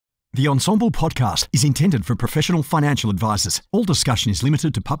The Ensombl podcast is intended for professional financial advisors. All discussion is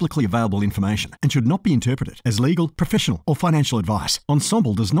limited to publicly available information and should not be interpreted as legal, professional, or financial advice.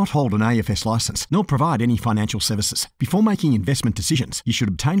 Ensombl does not hold an AFS license nor provide any financial services. Before making investment decisions, you should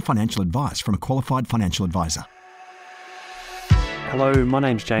obtain financial advice from a qualified financial advisor. Hello, my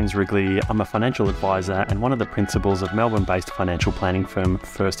name's James Wrigley. I'm a financial advisor and one of the principals of Melbourne-based financial planning firm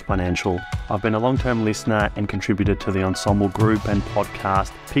First Financial. I've been a long-term listener and contributor to the Ensombl group and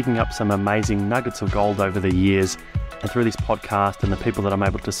podcast, picking up some amazing nuggets of gold over the years. And through this podcast and the people that I'm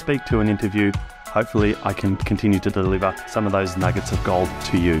able to speak to and interview, hopefully I can continue to deliver some of those nuggets of gold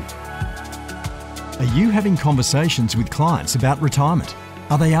to you. Are you having conversations with clients about retirement?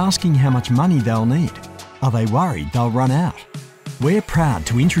 Are they asking how much money they'll need? Are they worried they'll run out? We're proud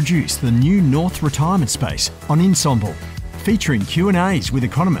to introduce the new North Retirement Space on Ensombl, featuring Q&As with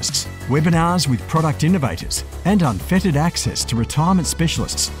economists, webinars with product innovators, and unfettered access to retirement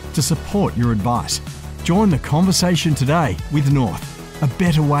specialists to support your advice. Join the conversation today with North, a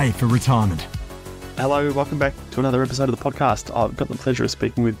better way for retirement. Hello, welcome back to another episode of the podcast. I've got the pleasure of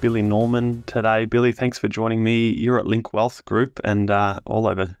speaking with Billy Norman today. Billy, thanks for joining me. You're at Link Wealth Group and all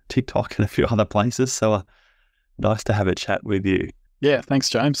over TikTok and a few other places, so nice to have a chat with you. Yeah, thanks,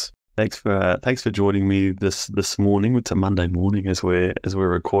 James. Thanks for joining me this morning. It's a Monday morning as we're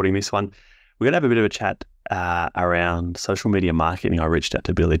recording this one. We're gonna have a bit of a chat around social media marketing. I reached out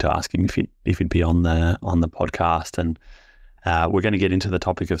to Billy to ask him if he'd be on the podcast, and we're going to get into the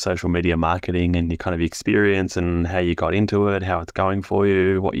topic of social media marketing and your kind of experience and how you got into it, how it's going for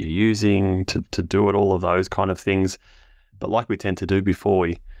you, what you're using to do it, all of those kind of things. But like we tend to do before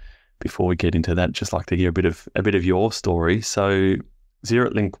we get into that, just like to hear a bit of your story. So you're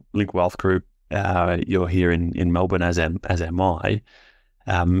at Link Wealth Group. You're here in Melbourne, as am I.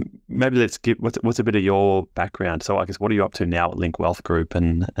 Maybe let's get what's a bit of your background. So I guess what are you up to now at Link Wealth Group,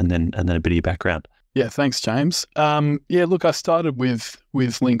 and then a bit of your background. Yeah, thanks, James. Look, I started with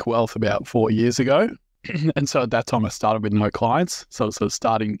Link Wealth about 4 years ago, and so at that time I started with no clients, so sort of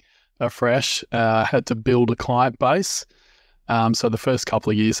starting afresh. Had to build a client base. So the first couple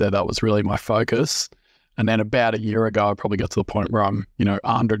of years there, that was really my focus. And then about a year ago, I probably got to the point where I'm,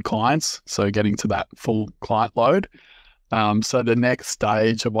 100 clients. So getting to that full client load. So the next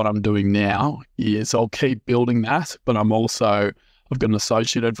stage of what I'm doing now is I'll keep building that, but I've got an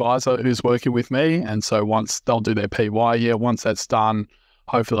associate advisor who's working with me. And so once they'll do their PY year, once that's done,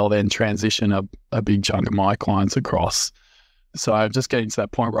 hopefully they'll then transition a big chunk of my clients across. So I'm just getting to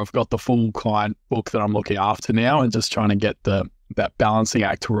that point where I've got the full client book that I'm looking after now, and just trying to get that balancing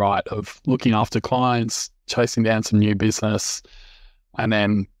act right of looking after clients, chasing down some new business, and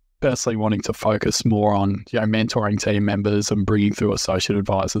then personally wanting to focus more on mentoring team members and bringing through associate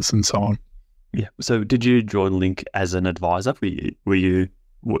advisors and so on. Yeah. So did you join Link as an advisor? Did you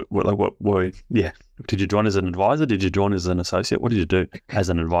join as an advisor? Did you join as an associate? What did you do as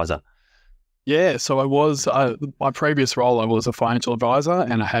an advisor? Yeah, so I was, my previous role, I was a financial advisor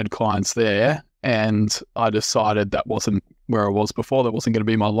and I had clients there, and I decided that wasn't where I was before. That wasn't going to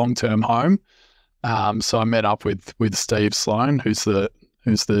be my long-term home. So I met up with Steve Sloan, who's the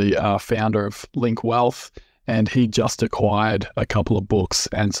founder of Link Wealth, and he just acquired a couple of books.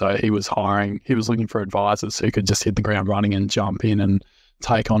 And so he was looking for advisors who could just hit the ground running and jump in and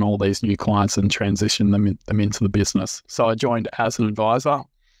take on all these new clients and transition them into the business. So I joined as an advisor.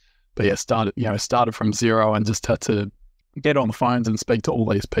 But yeah, started from zero and just had to get on the phones and speak to all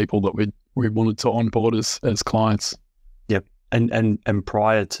these people that we wanted to onboard as clients. Yep. And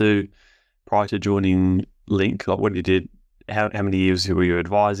prior to joining Link, like what you did, how many years were you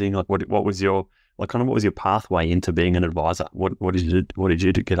advising? Like what was your pathway into being an advisor? What did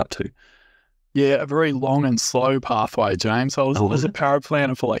you get up to? Yeah, a very long and slow pathway, James. I was a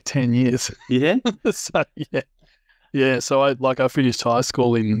paraplanner for like 10 years. Yeah. So yeah. Yeah, so I finished high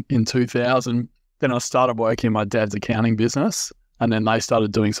school in 2000. Then I started working in my dad's accounting business, and then they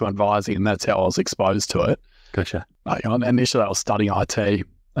started doing some advising, and that's how I was exposed to it. Gotcha. Initially, I was studying IT,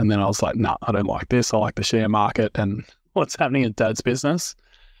 and then I was like, no, I don't like this. I like the share market and what's happening in dad's business.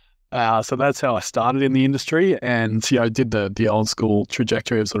 So that's how I started in the industry, and did the old school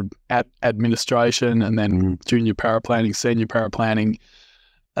trajectory of sort of administration, and then junior paraplanning, senior paraplanning.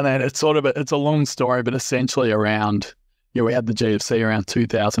 And then it's a long story, but essentially around, we had the GFC around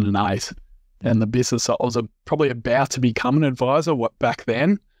 2008, and the business I was probably about to become an advisor back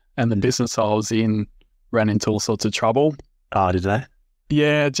then, and the business I was in ran into all sorts of trouble. Oh, did they?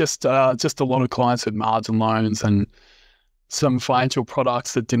 Yeah, just a lot of clients with margin loans and some financial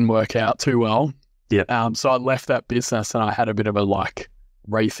products that didn't work out too well. Yeah. So I left that business, and I had a bit of a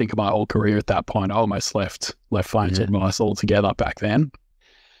rethink of my whole career at that point. I almost left financial advice altogether back then.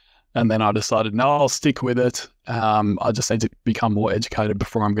 And then I decided, no, I'll stick with it. I just need to become more educated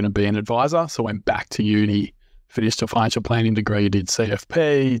before I'm going to be an advisor. So I went back to uni, finished a financial planning degree, did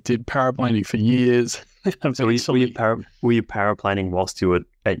CFP, did paraplanning for years. So were you paraplanning whilst you were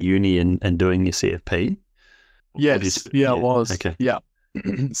at uni and doing your CFP? Yes, it was. Okay. Yeah.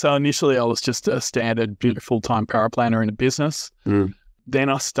 So initially I was just a standard full-time paraplanner in a business. Then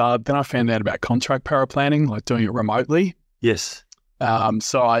I found out about contract paraplanning, like doing it remotely. Yes.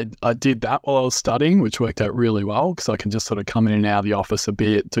 So I did that while I was studying, which worked out really well because I can just sort of come in and out of the office a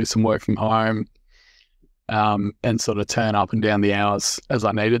bit, do some work from home, and sort of turn up and down the hours as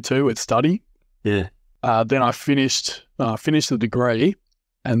I needed to with study. Yeah. Then I finished the degree,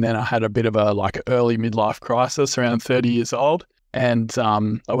 and then I had a bit of a early midlife crisis around 30 years old, and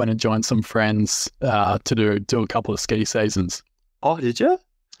I went and joined some friends to do a couple of ski seasons. Oh, did you?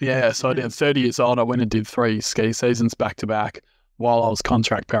 Yeah. So I did 30 years old. I went and did 3 ski seasons back to back while I was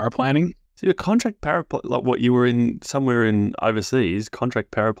contract paraplanning. So you're contract like what you were in somewhere in overseas,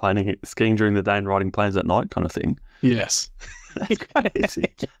 contract paraplanning, skiing during the day and writing plans at night kind of thing. Yes. That's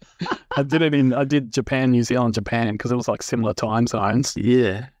crazy. I did Japan, New Zealand, Japan, because it was like similar time zones.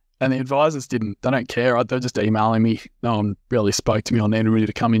 Yeah. And the advisors they don't care. They're just emailing me. No one really spoke to me or needed me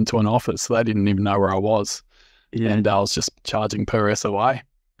to come into an office. So they didn't even know where I was. Yeah. And I was just charging per SOA.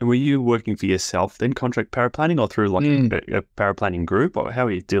 And were you working for yourself then, contract paraplanning, or through a paraplanning group? Or how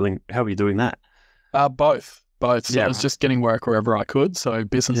are you doing that? Both. So Yeah. I was just getting work wherever I could. So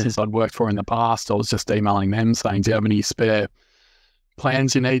businesses I'd worked for in the past, I was just emailing them saying, do you have any spare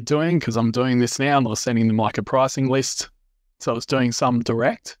plans you need doing? Because I'm doing this now. And I was sending them like a pricing list. So I was doing some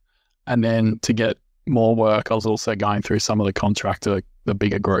direct. And then to get more work, I was also going through some of the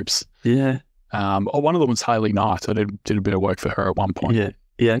bigger groups. Yeah. One of them was Hayley Knight. I did a bit of work for her at one point. Yeah.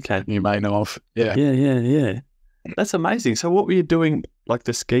 Yeah. Okay. You may know of. Yeah. Yeah. That's amazing. So what were you doing, like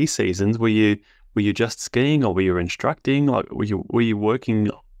the ski seasons? Were you just skiing, or were you instructing? Like, were you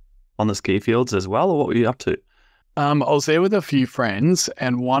working on the ski fields as well, or what were you up to? I was there with a few friends,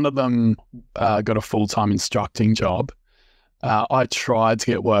 and one of them got a full-time instructing job. I tried to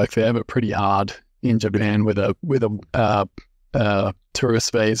get work there, but pretty hard in Japan with a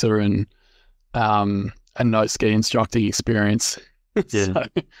tourist visa and no ski instructing experience. Yeah. So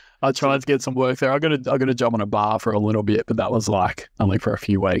I tried to get some work there. I got a job on a bar for a little bit, but that was like only for a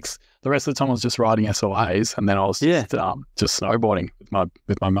few weeks. The rest of the time I was just writing SOAs, and then I was just snowboarding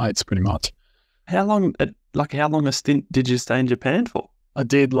with my mates pretty much. How long a stint did you stay in Japan for? I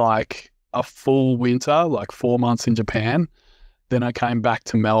did like a full winter, like 4 months in Japan. Then I came back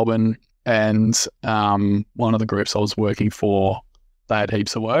to Melbourne, and one of the groups I was working for, they had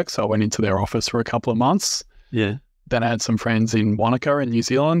heaps of work, so I went into their office for a couple of months. Yeah. Then I had some friends in Wanaka in New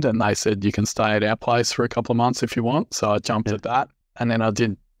Zealand, and they said, you can stay at our place for a couple of months if you want. So I jumped at that. And then I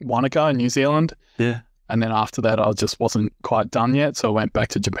did Wanaka in New Zealand. Yeah. And then after that, I just wasn't quite done yet. So I went back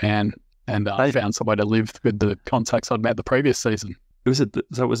to Japan and found somewhere to live with the contacts I'd met the previous season. So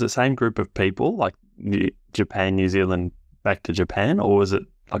it was the same group of people, like Japan, New Zealand, back to Japan, or was it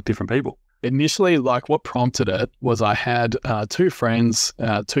like different people? Initially, like what prompted it was I had 2 friends,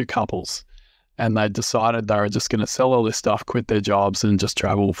 2 couples, and they decided they were just going to sell all this stuff, quit their jobs, and just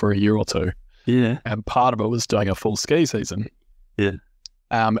travel for a year or 2. Yeah. And part of it was doing a full ski season. Yeah.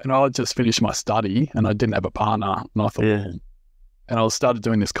 And I just finished my study, and I didn't have a partner. And I thought, and I started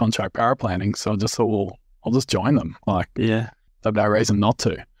doing this contract paraplanning. So I just thought, well, I'll just join them. Like, there's no reason not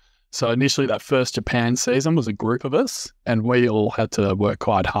to. So initially, that first Japan season was a group of us, and we all had to work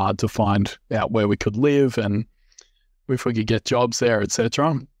quite hard to find out where we could live and if we could get jobs there,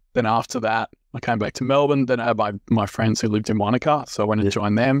 etc. Then after that, I came back to Melbourne. Then I had my friends who lived in Wanaka, so I went and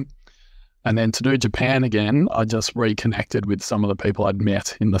joined them. And then to do Japan again, I just reconnected with some of the people I'd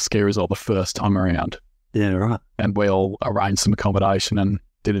met in the ski resort the first time around. Yeah, right. And we all arranged some accommodation and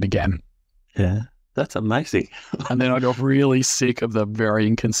did it again. Yeah, that's amazing. And then I got really sick of the very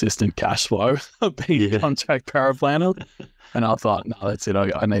inconsistent cash flow of being a contract paraplanner. And I thought, no, that's it.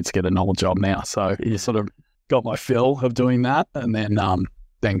 I need to get a normal job now. So I sort of got my fill of doing that, and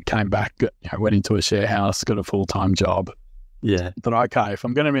then came back, went into a share house, got a full-time job. Yeah. Thought, okay, if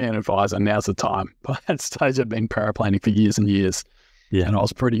I'm going to be an advisor, now's the time. By that stage, I'd been paraplanning for years and years. Yeah. And I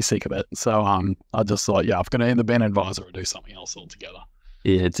was pretty sick of it. So I just thought, I'm going to either be an advisor or do something else altogether.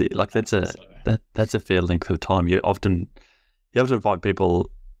 Yeah, it's like that's a fair length of time. You often find people,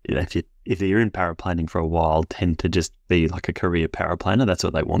 if you're in paraplanning for a while, tend to just be like a career paraplanner. That's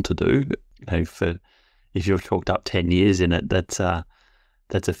what they want to do. If you've chalked up 10 years in it, that's a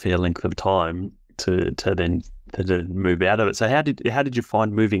fair length of time to then move out of it. So how did you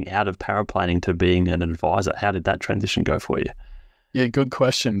find moving out of paraplanning to being an advisor? How did that transition go for you? Yeah, good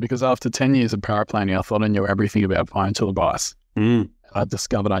question. Because after 10 years of paraplanning, I thought I knew everything about financial advice. I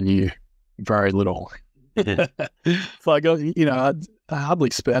discovered I knew very little. Yeah. It's like, I hardly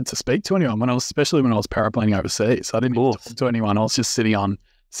had to speak to anyone especially when I was paraplanning overseas. I didn't even talk to anyone. I was just sitting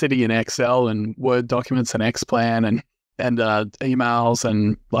in Excel and Word documents and Xplan and emails,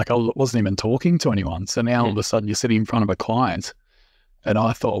 and like I wasn't even talking to anyone. So now all of a sudden you're sitting in front of a client, and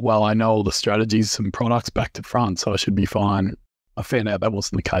I thought, well, I know all the strategies and products back to front, so I should be fine. I found out that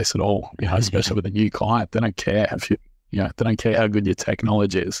wasn't the case at all. Especially with a new client, they don't care they don't care how good your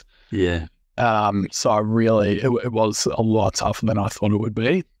technology is. Yeah. So I really, it was a lot tougher than I thought it would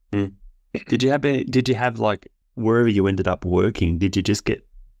be. Did you have like, wherever you ended up working, did you just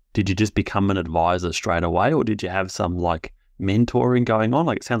become an advisor straight away, or did you have some like mentoring going on?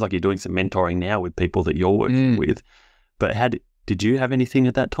 Like, it sounds like you're doing some mentoring now with people that you're working with, but did you have anything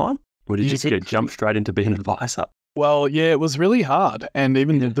at that time? Or did you just jump straight into being an advisor? Well, yeah, it was really hard. And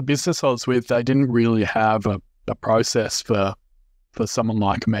even the business I was with, they didn't really have a process for someone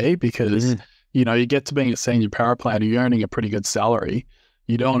like me, because, you get to being a senior paraplanner, you're earning a pretty good salary.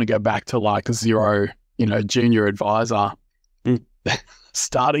 You don't want to go back to like a zero, junior advisor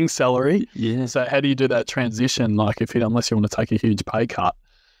starting salary. Yeah. So how do you do that transition? Like unless you want to take a huge pay cut.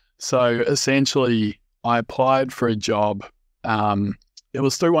 So essentially I applied for a job. It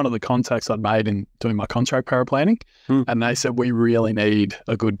was through one of the contacts I'd made in doing my contract paraplanning. And they said, we really need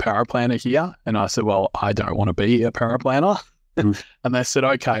a good paraplanner here. And I said, well, I don't want to be a paraplanner. And they said,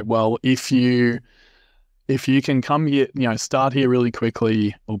 okay, well, if you can come here, start here really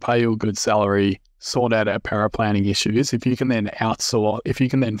quickly, we'll pay you a good salary, sort out our paraplanning issues. If you can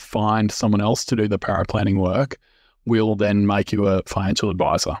then find someone else to do the paraplanning work, we'll then make you a financial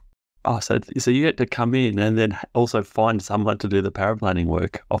advisor. Oh, so you get to come in and then also find someone to do the paraplanning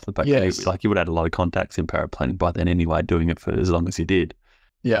work off the back. Yes. Like, you would have had a lot of contacts in paraplanning by then anyway, doing it for as long as you did.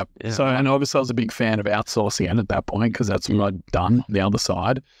 Yeah. So, and obviously I was a big fan of outsourcing it at that point, because that's what I'd done on the other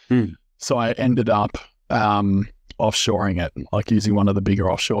side. So I ended up offshoring it, like using one of the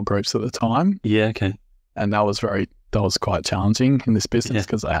bigger offshore groups at the time. Yeah, okay. And that was quite challenging in this business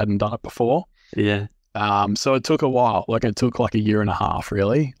because I hadn't done it before. Yeah. So it took a while. Like, it took like a year and a half,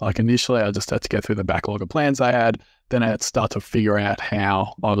 really. Like, initially I just had to get through the backlog of plans I had. Then I had to start to figure out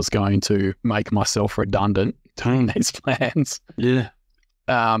how I was going to make myself redundant doing these plans. Yeah.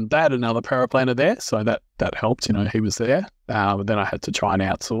 They had another paraplanner there, so that helped, he was there. But then I had to try and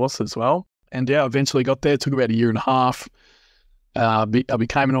outsource as well. And yeah, I eventually got there. It took about a year and a half. I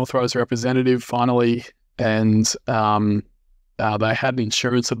became an authorised representative finally, and they had an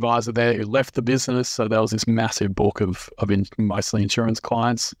insurance advisor there who left the business. So there was this massive book of mostly insurance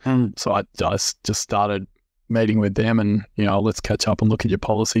clients. So I just started meeting with them and, let's catch up and look at your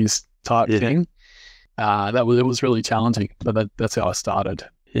policies type thing. It was really challenging, but that's how I started.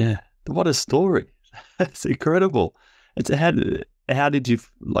 Yeah. What a story. That's incredible. How did you,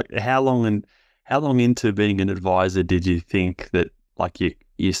 like, how long into being an advisor did you think that, like,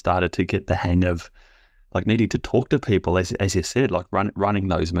 you started to get the hang of, like, needing to talk to people, as you said, like running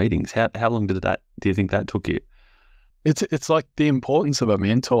those meetings? How long do you think that took you? It's like the importance of a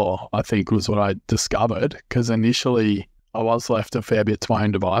mentor, I think, was what I discovered, because initially I was left a fair bit to my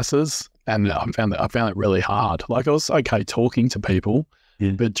own devices, and I found it really hard. Like, I was okay talking to people,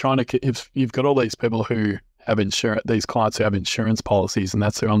 but if you've got all these people who have these clients who have insurance policies, and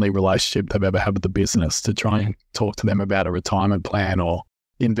that's their only relationship they've ever had with the business, to try and talk to them about a retirement plan or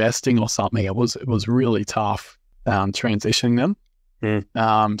investing or something, it was really tough transitioning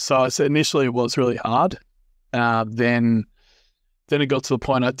them. So I said initially it was really hard. Then it got to the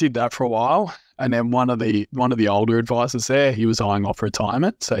point I did that for a while, and then one of the older advisors there, he was eyeing off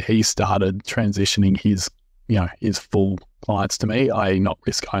retirement, so he started transitioning his full clients to me, i.e. not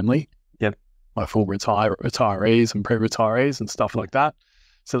risk only. Yep. My full retirees and pre-retirees and stuff like that.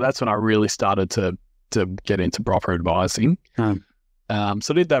 So that's when I really started to get into proper advising. So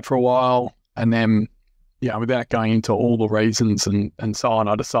I did that for a while, and then, without going into all the reasons and so on,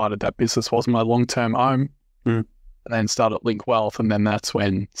 I decided that business wasn't my long-term home. And then started Link Wealth, and then that's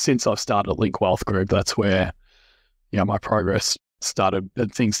when, since I've started Link Wealth Group, that's where, my progress started,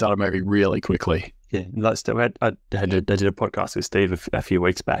 and things started moving really quickly. Yeah, I did a podcast with Steve a few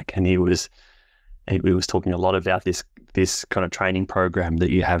weeks back, and he was talking a lot about this kind of training program that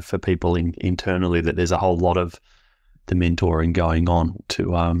you have for people internally. That there's a whole lot of the mentoring going on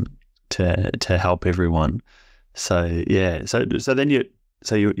to help everyone. So yeah, so then you're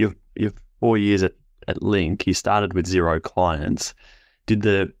 4 years at Link. You started with 0 clients. Did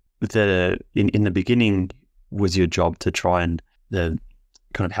in the beginning, was your job to try and kind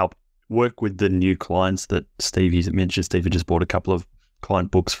of help work with the new clients that Steve, you mentioned Steve had just bought a couple of client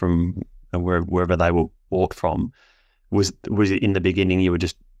books from wherever they were bought from. Was it in the beginning you were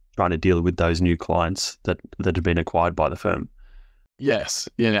just trying to deal with those new clients that had been acquired by the firm? Yes.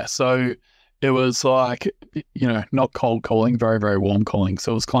 Yeah. So it was like, not cold calling, very, very warm calling.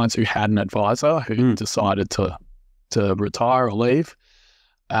 So it was clients who had an advisor who decided to retire or leave.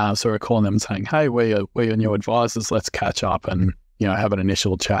 So we're calling them saying, hey, we're your new advisors. Let's catch up and, have an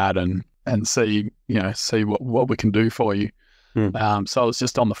initial chat and see what we can do for you. So I was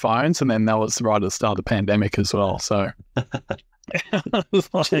just on the phones, and then that was right at the start of the pandemic as well. So it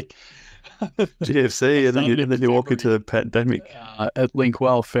was like GFC, and then you walk into the pandemic. At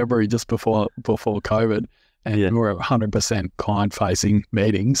Linkwell, February, just before COVID, and we were at 100% client-facing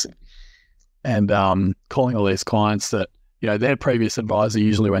meetings, and calling all these clients that their previous advisor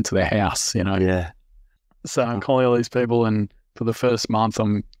usually went to their house. So I'm calling all these people, and for the first month,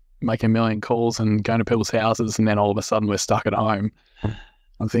 I'm making a million calls and going to people's houses, and then all of a sudden we're stuck at home.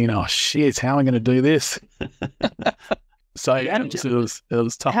 I'm thinking, oh shit, how am I going to do this? So it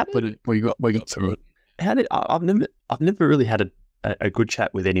was tough, but we got through it. I've never really had a good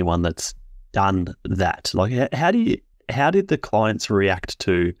chat with anyone that's done that. Like, how did the clients react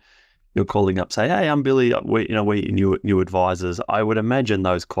to you're calling up, say, hey, I'm Billy, we new advisors? I would imagine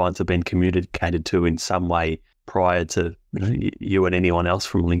those clients have been communicated to in some way prior to you and anyone else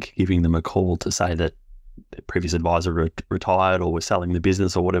from Link giving them a call to say that the previous advisor retired or was selling the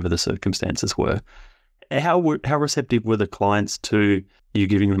business or whatever the circumstances were. How receptive were the clients to you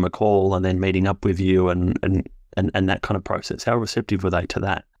giving them a call and then meeting up with you and that kind of process? How receptive were they to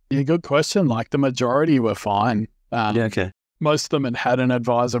that? Yeah, good question. Like, the majority were fine. Okay. Most of them had an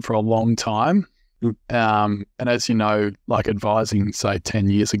advisor for a long time. And as you know, like, advising, say, 10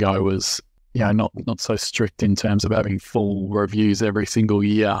 years ago was, not so strict in terms of having full reviews every single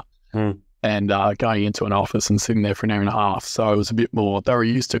year and going into an office and sitting there for an hour and a half. So it was a bit more, they were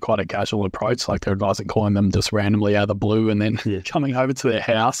used to quite a casual approach, like their advisor calling them just randomly out of the blue and then coming over to their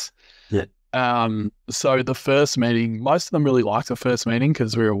house. Yeah. So the first meeting, most of them really liked the first meeting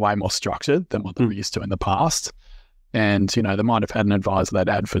because we were way more structured than what they were used to in the past. And, they might have had an advisor they'd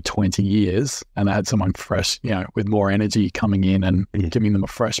had for 20 years and they had someone fresh, with more energy coming in and giving them a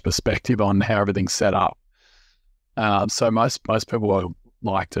fresh perspective on how everything's set up. So most people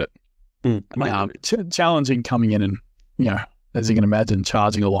liked it. Challenging coming in and, as you can imagine,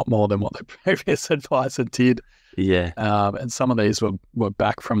 charging a lot more than what the previous advisor did. Yeah. And some of these were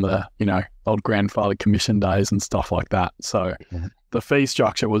back from the, old grandfather commission days and stuff like that. So the fee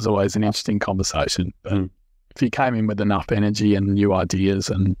structure was always an interesting conversation. But if you came in with enough energy and new ideas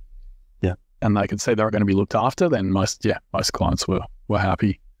and they could see they were going to be looked after, then most clients were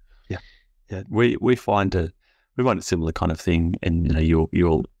happy. Yeah. We find a similar kind of thing, and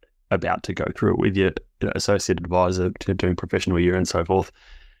you're about to go through it with your associate advisor doing professional year and so forth.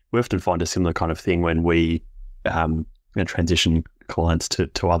 We often find a similar kind of thing when we transition clients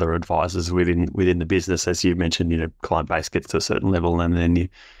to other advisors within the business. As you mentioned, client base gets to a certain level, and then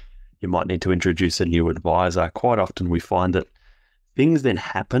you might need to introduce a new advisor. Quite often we find that things then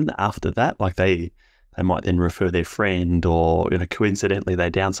happen after that, like they might then refer their friend, or coincidentally they're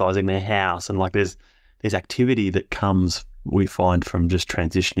downsizing their house, and like there's activity that comes, we find, from just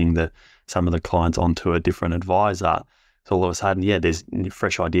transitioning some of the clients onto a different advisor. So all of a sudden, there's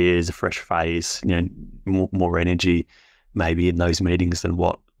fresh ideas, a fresh face, more energy maybe in those meetings than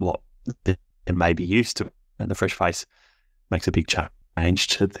what they may be used to, and the fresh face makes a big change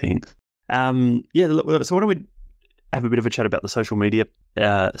to things. So why don't we have a bit of a chat about the social media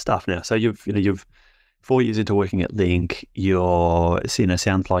stuff now? So you've 4 years into working at Link.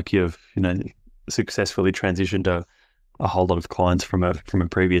 Sounds like you've successfully transitioned a whole lot of clients from a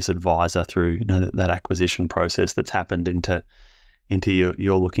previous advisor through that acquisition process that's happened into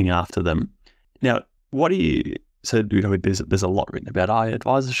you're looking after them. Now, what do you? So there's a lot written about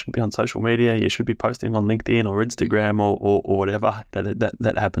advisors shouldn't be on social media. You should be posting on LinkedIn or Instagram or whatever.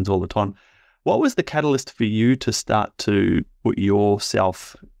 That happens all the time. What was the catalyst for you to start to put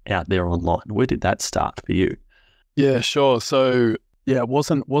yourself out there online? Where did that start for you? Yeah, sure. So it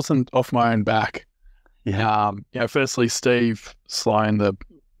wasn't off my own back. Yeah. Firstly, Steve Sloan, the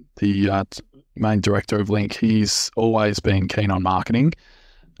main director of Link, he's always been keen on marketing.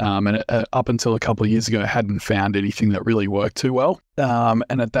 And up until a couple of years ago, hadn't found anything that really worked too well.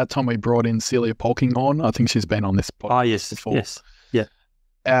 And at that time, we brought in Celia Polkinghorn. I think she's been on this podcast before. Yes. Yeah.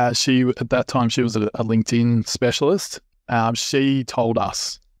 At that time, she was a LinkedIn specialist. She told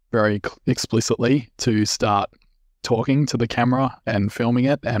us very explicitly to start talking to the camera and filming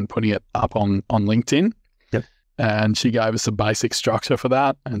it and putting it up on LinkedIn. Yep. And she gave us a basic structure for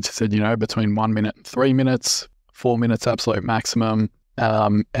that. And she said, between 1 minute and 3 minutes, 4 minutes absolute maximum.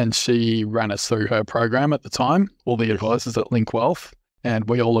 And she ran us through her program at the time, all the advisors at Link Wealth. And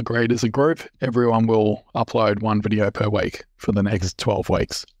we all agreed as a group, everyone will upload 1 video per week for the next 12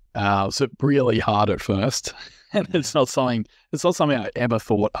 weeks. So really hard at first. And it's not something I ever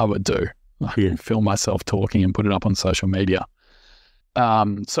thought I would do. I film myself talking and put it up on social media.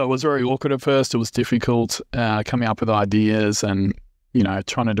 So it was very awkward at first. It was difficult coming up with ideas and,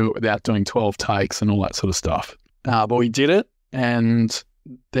 trying to do it without doing 12 takes and all that sort of stuff. But we did it, and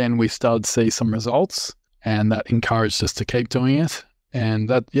then we started to see some results, and that encouraged us to keep doing it. And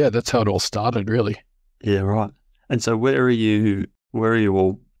that's how it all started, really. Yeah, right. And so where are you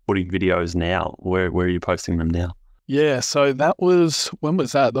all putting videos now? Where are you posting them now? Yeah, so when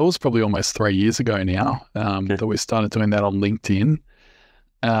was that? That was probably almost 3 years ago now that we started doing that on LinkedIn.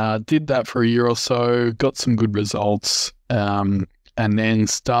 Did that for a year or so, got some good results, and then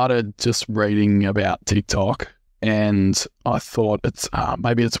started just reading about TikTok. And I thought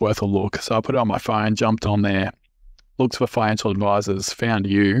maybe it's worth a look. So I put it on my phone, jumped on there, looked for financial advisors, found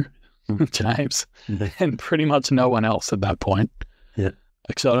you, James, and pretty much no one else at that point. Yeah.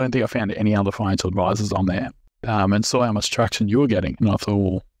 Actually, I don't think I found any other financial advisors on there, and saw how much traction you were getting. And I thought,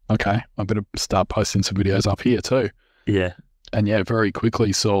 well, okay, I better start posting some videos up here too. Yeah. And very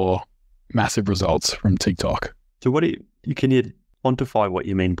quickly saw massive results from TikTok. So can you quantify what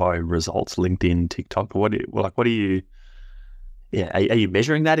you mean by results, LinkedIn, TikTok? Are you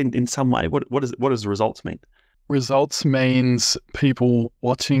measuring that in some way? What does results mean? Results means people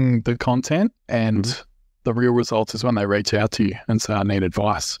watching the content, and the real results is when they reach out to you and say, I need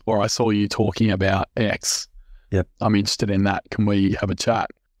advice, or I saw you talking about X. Yep. I'm interested in that. Can we have a chat?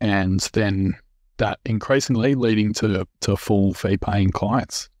 And then that increasingly leading to full fee paying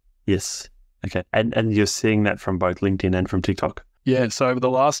clients. Yes. Okay. And you're seeing that from both LinkedIn and from TikTok? Yeah. So over the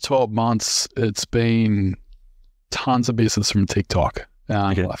last 12 months, it's been tons of business from TikTok.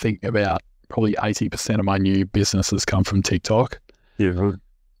 I think about probably 80% of my new business has come from TikTok. Yeah.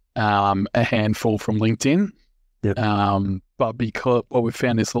 A handful from LinkedIn. Yep. But because what we've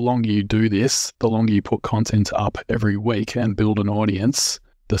found is the longer you do this, the longer you put content up every week and build an audience,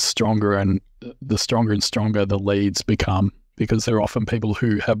 the stronger and stronger the leads become, because they're often people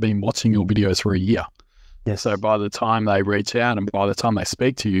who have been watching your videos for a year. Yes. So by the time they reach out and by the time they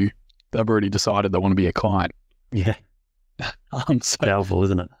speak to you, they've already decided they want to be a client. Yeah. So powerful,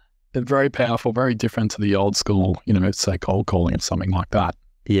 isn't it? They're very powerful, very different to the old school, say cold calling or something like that.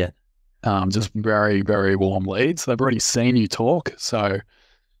 Yeah. Just very, very warm leads. They've already seen you talk, so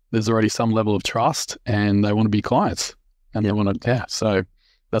there's already some level of trust, and they want to be clients. And they want to, so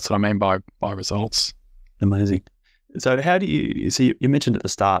that's what I mean by results. Amazing. So how do you mentioned at the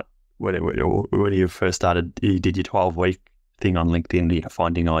start when you first started, you did your 12-week thing on LinkedIn,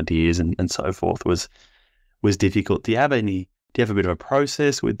 finding ideas and so forth was difficult. Do you have a bit of a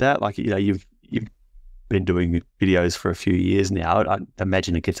process with that? Like, you've been doing videos for a few years now. I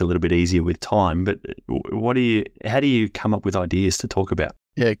imagine it gets a little bit easier with time, but how do you come up with ideas to talk about?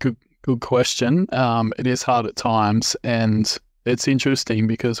 Yeah, good question. It is hard at times, and it's interesting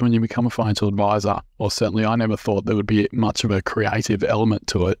because when you become a financial advisor, or certainly I never thought there would be much of a creative element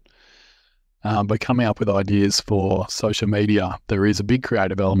to it. But coming up with ideas for social media, there is a big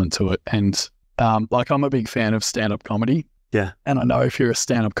creative element to it. And I'm a big fan of stand-up comedy. Yeah. And I know if you're a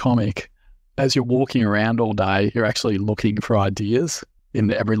stand-up comic, as you're walking around all day, you're actually looking for ideas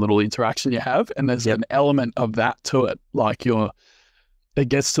in every little interaction you have. And there's an element of that to it. Like it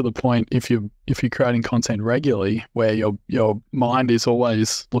gets to the point if you're creating content regularly where your mind is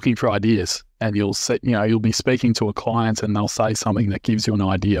always looking for ideas, and you'll be speaking to a client and they'll say something that gives you an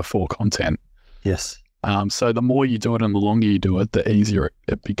idea for content. Yes. So the more you do it and the longer you do it, the easier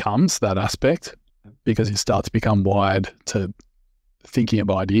it becomes, that aspect, because you start to become wired to thinking of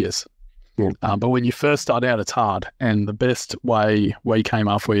ideas. Yeah. But when you first start out, it's hard. And the best way we came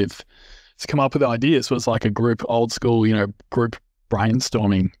up with to come up with ideas was like a old school, group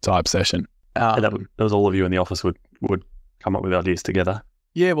brainstorming type session. And that was all of you in the office would come up with ideas together.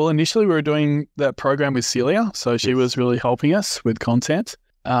 Yeah, well, initially we were doing that program with Celia, so she was really helping us with content.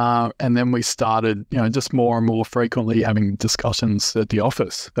 And then we started, just more and more frequently having discussions at the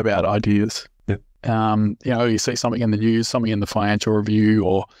office about ideas. Yep. You see something in the news, something in the financial review,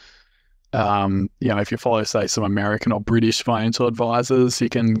 or if you follow, say, some American or British financial advisors, you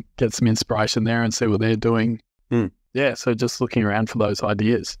can get some inspiration there and see what they're doing. Yeah, so just looking around for those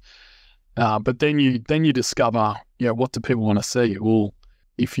ideas. But then you discover, what do people want to see? Well,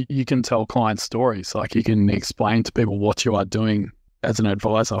 if you can tell client stories, like you can explain to people what you are doing as an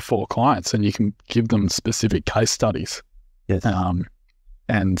advisor for clients, and you can give them specific case studies. Yes.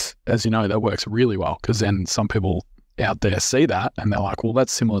 And as you know, that works really well, because then some people out there see that and they're like, well,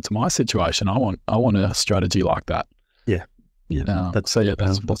 that's similar to my situation. I want a strategy like that. Yeah. That's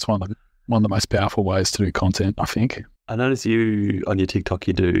one of the most powerful ways to do content, I think. I notice you on your TikTok,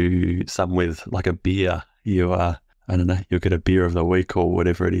 you do some with like a beer. You I don't know, you'll get a beer of the week or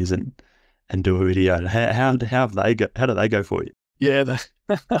whatever it is, and do a video. How do they go for you? Yeah,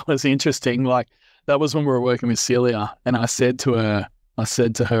 that was interesting. Like, that was when we were working with Celia, and I said to her,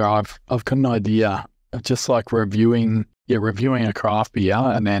 I've got an idea of just like reviewing a craft beer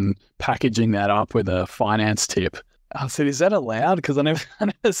and then packaging that up with a finance tip. I said, is that allowed? Because I never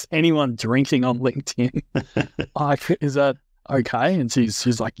see anyone drinking on LinkedIn. Like, is that okay? And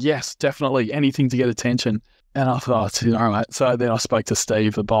she's like, yes, definitely, anything to get attention. And I thought, all right. So then I spoke to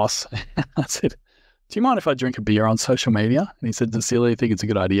Steve, the boss. I said, do you mind if I drink a beer on social media? And he said, does Celia think it's a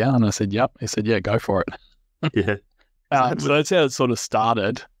good idea? And I said, yep. He said, yeah, go for it. Yeah. So that's how it sort of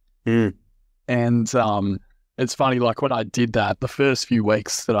started. Mm. And it's funny, like when I did that, the first few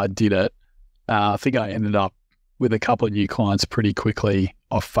weeks that I did it, I think I ended up with a couple of new clients pretty quickly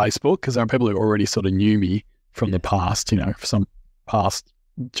off Facebook, because there are people who already sort of knew me from the past, some past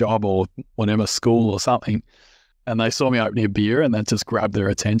job or whatever, school or something. And they saw me opening a beer, and that just grabbed their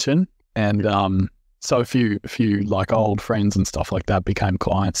attention. And so a few like old friends and stuff like that became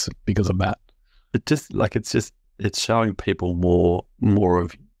clients because of that. It's showing people more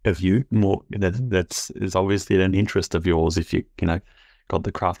of you, more is obviously an interest of yours. If you got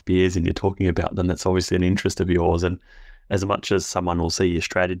the craft beers and you're talking about them, that's obviously an interest of yours. And as much as someone will see your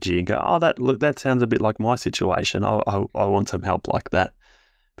strategy and go, oh, that sounds a bit like my situation, I want some help like that,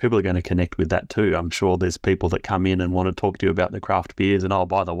 people are going to connect with that too. I'm sure there's people that come in and want to talk to you about the craft beers, and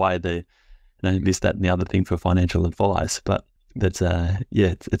by the way, this, that, and the other thing for financial advice. But that's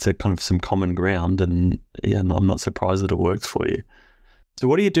it's a kind of some common ground, and I'm not surprised that it works for you. So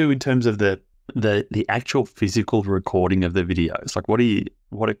what do you do in terms of the actual physical recording of the videos? Like,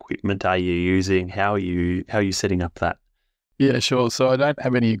 what equipment are you using? How are you setting up that? Yeah, sure. So I don't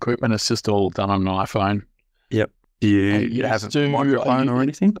have any equipment. It's just all done on an iPhone. Yep. Do you have a microphone or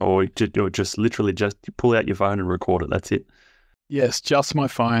anything, or just literally just pull out your phone and record it? That's it. Yes, just my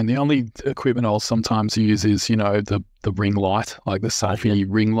phone. The only equipment I'll sometimes use is, the ring light, like the selfie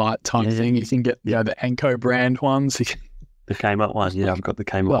ring light type thing. You can get the Anko brand ones. The Kmart one, yeah, I've got the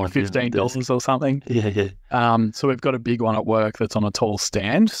Kmart one. $15 or something. Yeah. So we've got a big one at work that's on a tall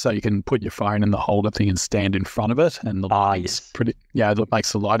stand, so you can put your phone in the holder thing and stand in front of it, and that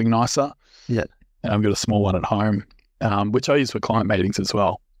makes the lighting nicer. Yeah. And I've got a small one at home, which I use for client meetings as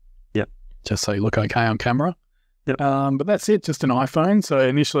well. Yep. Just so you look okay on camera. Yep. But that's it, just an iPhone. So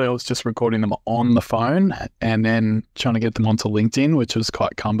initially I was just recording them on the phone and then trying to get them onto LinkedIn, which was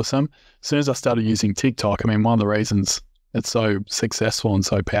quite cumbersome. As soon as I started using TikTok, one of the reasons it's so successful and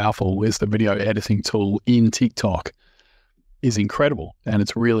so powerful is the video editing tool in TikTok is incredible, and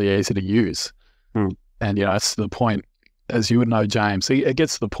it's really easy to use. Mm. And, it's to the point, as you would know, James, it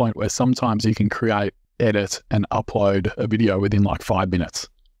gets to the point where sometimes you can create, edit, and upload a video within like 5 minutes.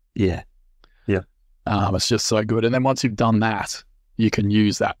 Yeah. Yeah. It's just so good. And then once you've done that, you can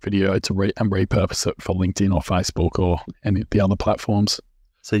use that video to repurpose it for LinkedIn or Facebook or any of the other platforms.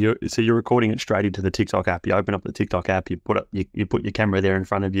 So you're recording it straight into the TikTok app. You open up the TikTok app, you put your camera there in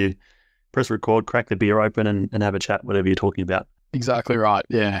front of you, press record, crack the beer open, and have a chat, whatever you're talking about. Exactly right.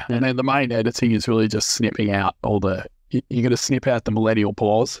 Yeah. And then the main editing is really just snipping out you're going to snip out the millennial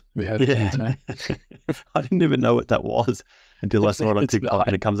pause. I didn't even know what that was until I saw it on TikTok,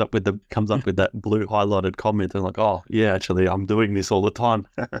 and it comes up with that blue highlighted comment. And I'm like, oh yeah, actually I'm doing this all the time.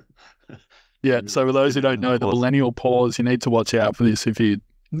 Yeah. So for those who don't know, the millennial pause, you need to watch out for this if you're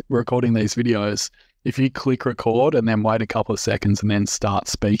recording these videos. If you click record and then wait a couple of seconds and then start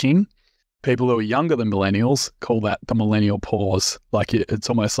speaking, people who are younger than millennials call that the millennial pause. Like it's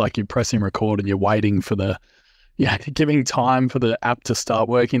almost like you're pressing record and you're waiting for giving time for the app to start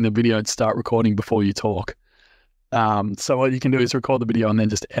working, the video to start recording before you talk. So what you can do is record the video and then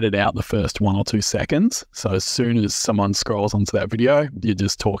just edit out the first 1 or 2 seconds. So as soon as someone scrolls onto that video, you're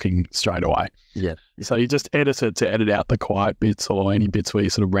just talking straight away. Yeah. So you just edit it to edit out the quiet bits or any bits where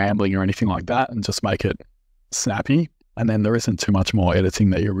you're sort of rambling or anything like that, and just make it snappy. And then there isn't too much more editing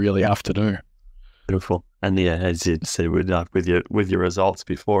that you really have to do. Beautiful. And yeah, as you said, with your results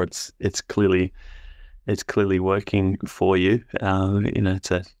before, it's clearly working for you.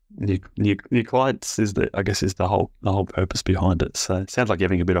 It's a new clients is the whole purpose behind it. So it sounds like you're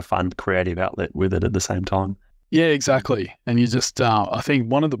having a bit of fun, creative outlet with it at the same time. Yeah, exactly. And you just, I think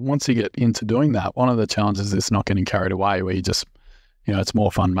once you get into doing that, one of the challenges is not getting carried away, where it's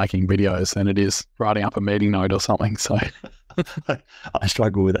more fun making videos than it is writing up a meeting note or something. So I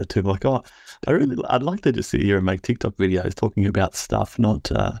struggle with that too. Like, I'd like to just sit here and make TikTok videos talking about stuff, not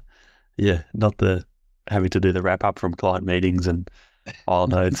the having to do the wrap up from client meetings and file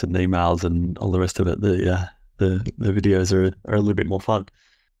notes and emails and all the rest of it. The videos are a little bit more fun.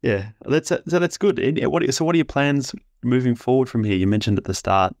 Yeah, that's good. And what are your plans moving forward from here? You mentioned at the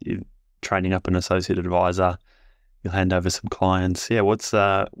start you're training up an associate advisor. You'll hand over some clients. Yeah, what's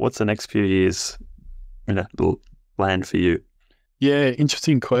the next few years plan for you? Yeah,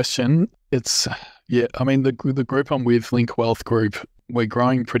 interesting question. It's the group I'm with, Link Wealth Group, we're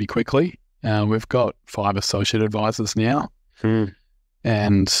growing pretty quickly. We've got 5 associate advisors now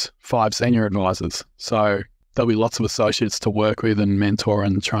and 5 senior advisors. So there'll be lots of associates to work with and mentor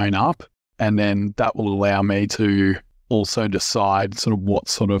and train up. And then that will allow me to also decide sort of what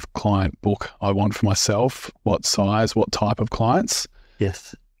sort of client book I want for myself, what size, what type of clients.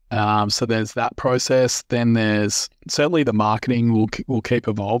 Yes. So there's that process. Then there's certainly the marketing will keep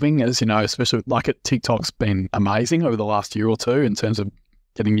evolving, as you know, especially like TikTok's been amazing over the last year or two in terms of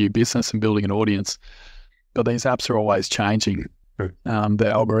getting new business and building an audience. But these apps are always changing. Sure.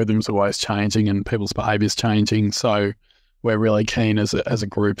 The algorithms are always changing and people's behaviours changing. So we're really keen as a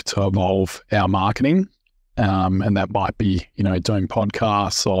group to evolve our marketing. And that might be, doing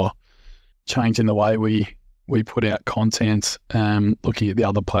podcasts or changing the way we put out content, looking at the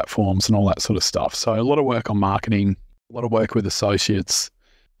other platforms and all that sort of stuff. So a lot of work on marketing, a lot of work with associates,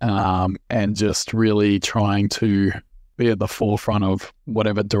 and just really trying to be at the forefront of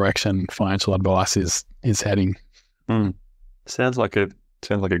whatever direction financial advice is heading. Sounds like a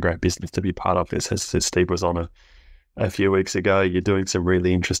great business to be part of. This, as Steve was on a few weeks ago, you're doing some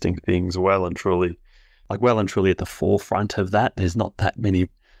really interesting things, well and truly at the forefront of that. There's not that many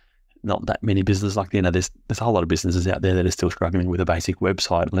businesses like, there's a whole lot of businesses out there that are still struggling with a basic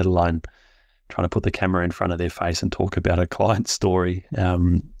website, let alone trying to put the camera in front of their face and talk about a client story.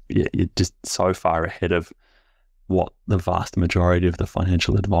 You're just so far ahead of what the vast majority of the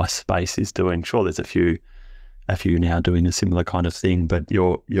financial advice space is doing. Sure, there's a few now doing a similar kind of thing, but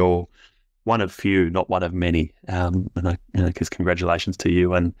you're one of few, not one of many. And because congratulations to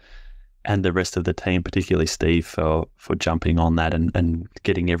you and the rest of the team, particularly Steve, for jumping on that and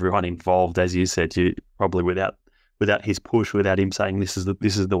getting everyone involved. As you said, you probably without his push, without him saying this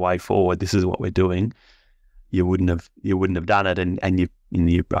is the way forward, this is what we're doing, you wouldn't have done it, and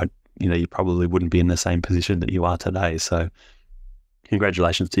you probably wouldn't be in the same position that you are today. So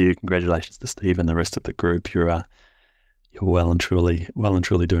congratulations to you, congratulations to Steve and the rest of the group. You're well and truly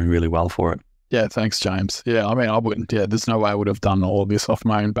doing really well for it. Yeah, thanks, James. Yeah, I mean, I wouldn't. Yeah, there's no way I would have done all of this off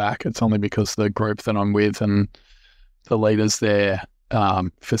my own back. It's only because the group that I'm with and the leaders there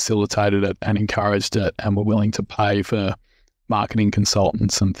facilitated it and encouraged it, and were willing to pay for marketing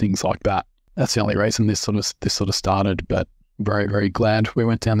consultants and things like that. That's the only reason this sort of started. But very, very glad we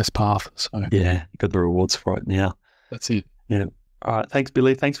went down this path. So yeah, you got the rewards for it now. That's it. Yeah. All right. Thanks,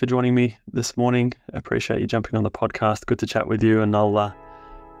 Billy. Thanks for joining me this morning. I appreciate you jumping on the podcast. Good to chat with you, and I'll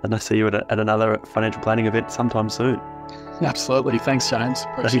see you at another financial planning event sometime soon. Absolutely. Thanks, James.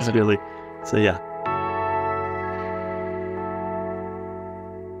 Appreciate Thanks, it. Billy. See ya.